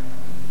love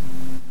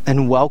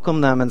and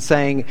welcome them and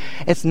saying,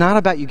 it's not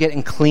about you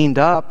getting cleaned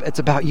up, it's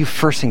about you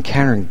first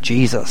encountering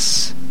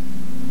Jesus.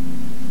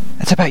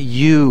 It's about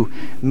you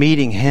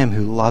meeting him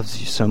who loves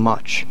you so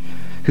much,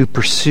 who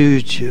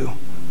pursued you,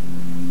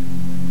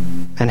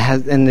 and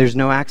there's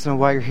no accident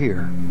why you're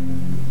here.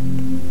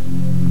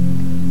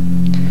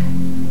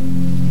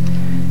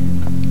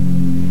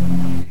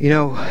 You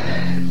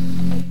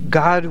know,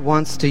 God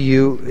wants to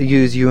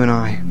use you and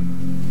I.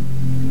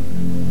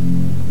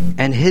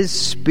 And his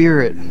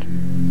Spirit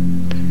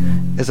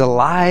is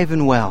alive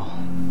and well.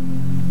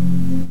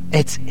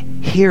 It's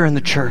here in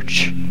the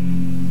church.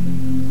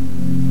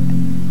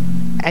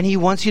 And he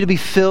wants you to be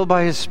filled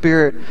by his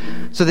Spirit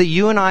so that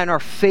you and I in our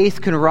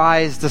faith can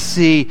rise to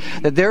see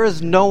that there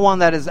is no one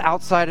that is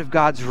outside of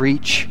God's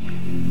reach.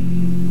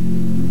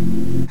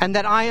 And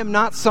that I am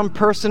not some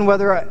person,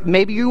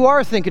 maybe you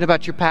are thinking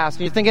about your past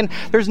and you're thinking,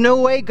 there's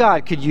no way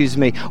God could use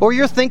me. Or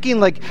you're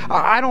thinking like,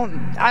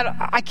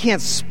 I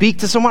can't speak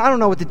to someone. I don't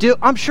know what to do.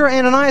 I'm sure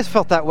Ananias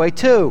felt that way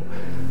too.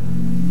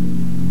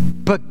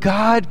 But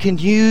God can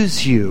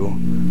use you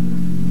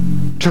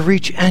to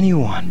reach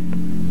anyone.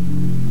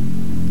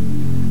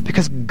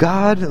 Because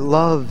God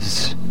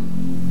loves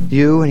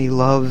you and he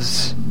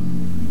loves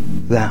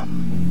them.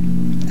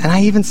 And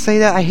I even say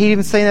that, I hate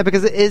even saying that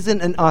because it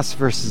isn't an us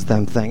versus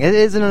them thing. It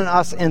isn't an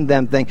us and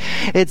them thing.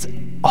 It's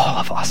all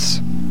of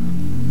us.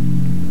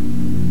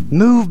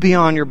 Move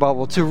beyond your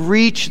bubble to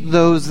reach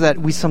those that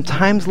we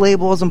sometimes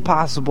label as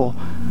impossible.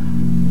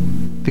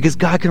 Because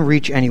God can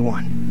reach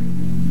anyone.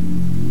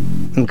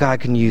 And God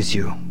can use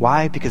you.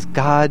 Why? Because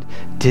God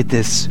did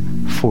this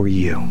for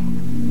you.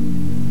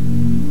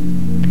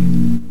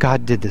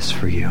 God did this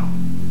for you.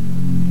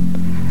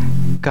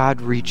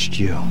 God reached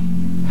you.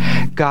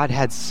 God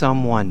had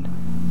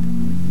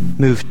someone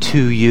move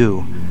to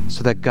you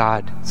so that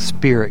God's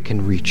Spirit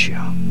can reach you.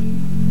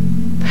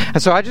 And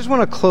so I just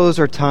want to close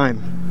our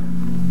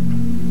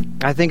time.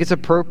 I think it's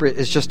appropriate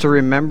is just to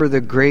remember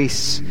the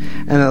grace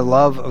and the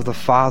love of the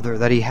Father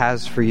that he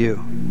has for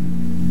you.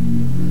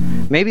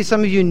 Maybe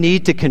some of you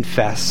need to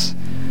confess.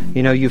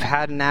 You've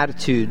had an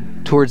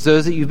attitude towards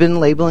those that you've been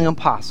labeling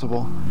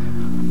impossible.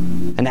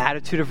 An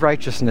attitude of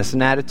righteousness,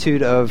 an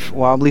attitude of,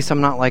 well, at least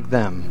I'm not like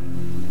them.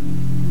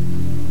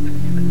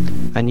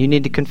 And you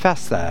need to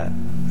confess that.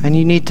 And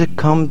you need to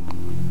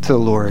come to the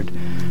Lord.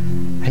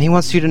 And he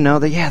wants you to know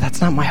that, yeah,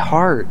 that's not my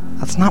heart.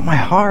 That's not my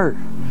heart.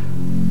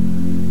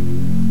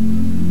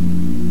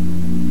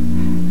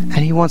 And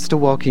he wants to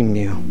welcome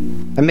you.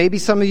 And maybe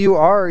some of you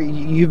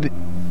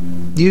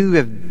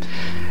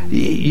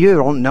you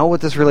don't know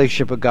what this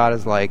relationship with God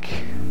is like.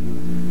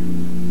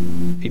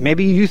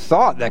 Maybe you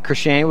thought that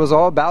Christianity was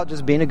all about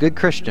just being a good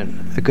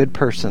Christian, a good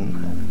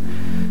person.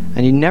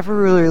 And you never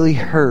really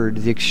heard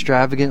the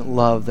extravagant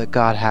love that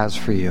God has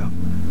for you.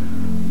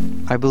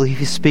 I believe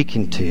he's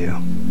speaking to you.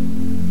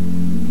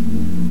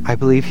 I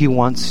believe he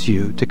wants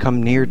you to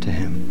come near to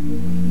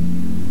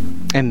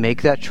him. And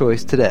make that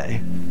choice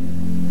today.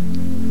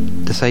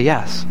 To say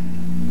yes.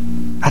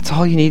 That's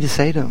all you need to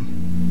say to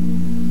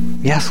him.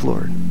 Yes,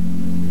 Lord.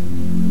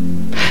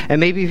 And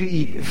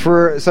maybe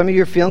for some of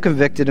you are feeling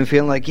convicted and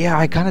feeling like, yeah,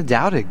 I kind of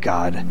doubted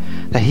God,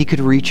 that he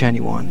could reach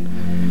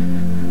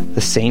anyone.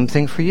 The same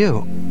thing for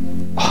you.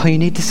 All you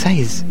need to say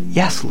is,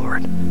 yes,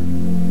 Lord.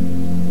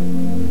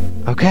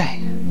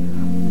 Okay.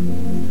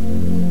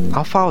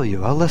 I'll follow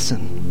you. I'll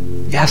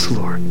listen. Yes,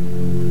 Lord.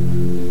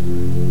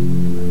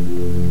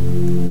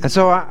 And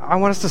so I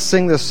want us to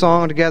sing this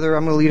song together.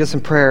 I'm going to lead us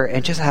in prayer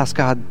and just ask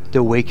God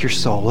to wake your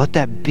soul. Let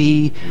that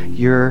be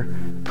your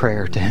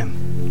prayer to him.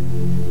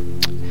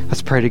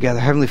 Let's pray together.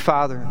 Heavenly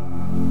Father,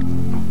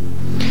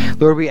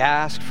 Lord, we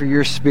ask for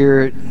your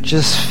Spirit.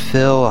 Just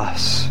fill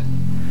us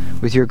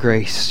with your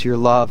grace, your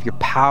love, your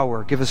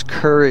power. Give us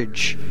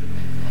courage.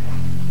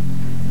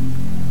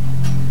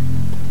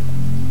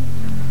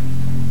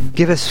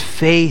 Give us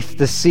faith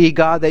to see,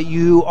 God, that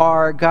you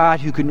are a God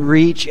who can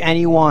reach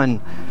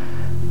anyone.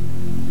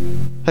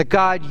 That,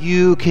 God,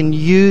 you can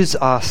use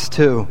us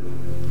too.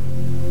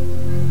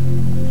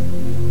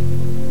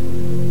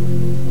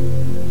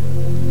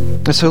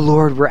 And so,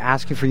 Lord, we're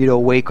asking for you to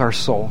awake our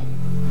soul.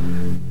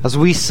 As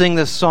we sing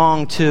this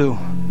song too,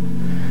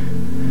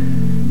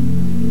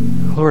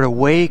 Lord,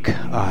 awake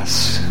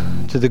us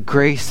to the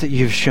grace that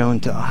you've shown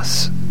to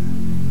us.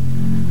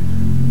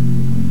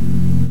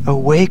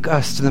 Awake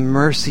us to the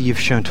mercy you've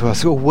shown to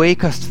us.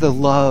 Awake us to the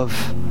love.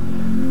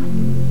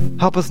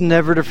 Help us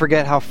never to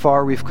forget how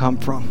far we've come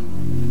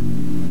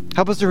from.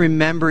 Help us to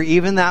remember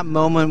even that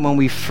moment when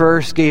we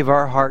first gave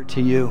our heart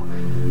to you.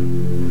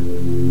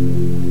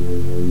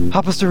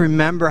 Help us to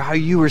remember how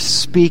you were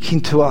speaking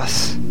to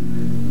us.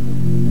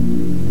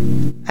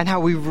 And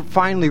how we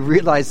finally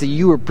realized that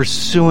you were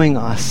pursuing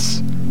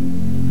us.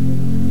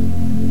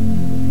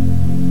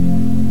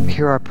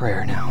 Hear our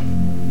prayer now.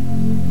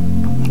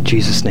 In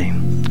Jesus'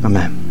 name,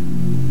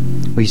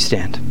 amen. Will you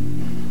stand?